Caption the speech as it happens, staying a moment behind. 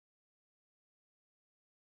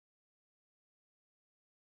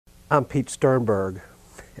I'm Pete Sternberg,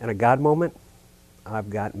 and a God moment? I've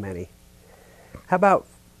got many. How about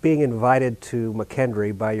being invited to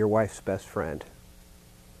McKendree by your wife's best friend?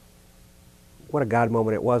 What a God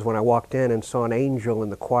moment it was when I walked in and saw an angel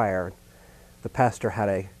in the choir. The pastor had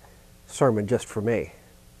a sermon just for me.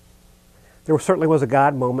 There certainly was a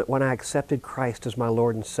God moment when I accepted Christ as my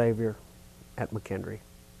Lord and Savior at McKendree.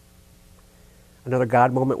 Another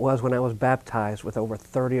God moment was when I was baptized with over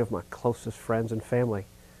 30 of my closest friends and family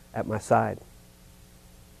at my side.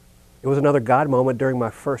 It was another God moment during my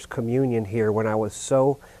first communion here when I was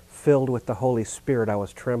so filled with the Holy Spirit I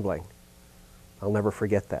was trembling. I'll never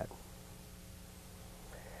forget that.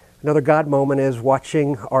 Another God moment is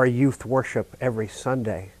watching our youth worship every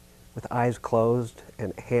Sunday with eyes closed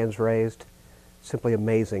and hands raised. Simply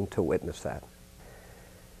amazing to witness that.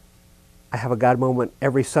 I have a God moment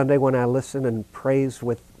every Sunday when I listen and praise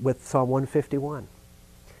with Psalm 151.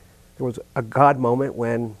 There was a God moment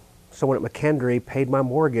when someone at McKendree paid my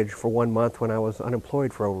mortgage for 1 month when I was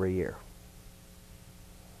unemployed for over a year.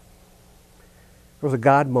 There was a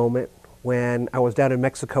God moment when I was down in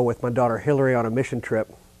Mexico with my daughter Hillary on a mission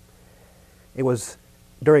trip. It was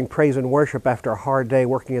during praise and worship after a hard day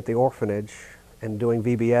working at the orphanage and doing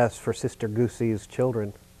VBS for Sister Goosey's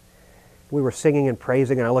children. We were singing and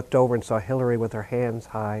praising, and I looked over and saw Hillary with her hands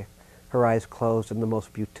high, her eyes closed, and the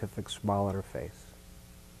most beatific smile on her face.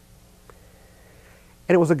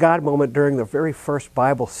 And it was a God moment during the very first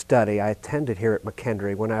Bible study I attended here at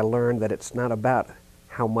McKendree when I learned that it's not about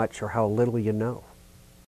how much or how little you know.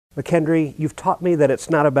 McKendree, you've taught me that it's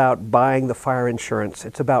not about buying the fire insurance.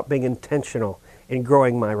 It's about being intentional in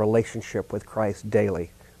growing my relationship with Christ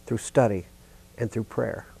daily through study and through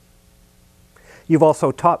prayer. You've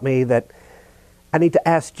also taught me that I need to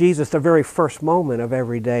ask Jesus the very first moment of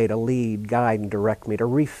every day to lead, guide, and direct me, to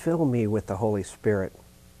refill me with the Holy Spirit,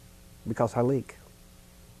 because I leak.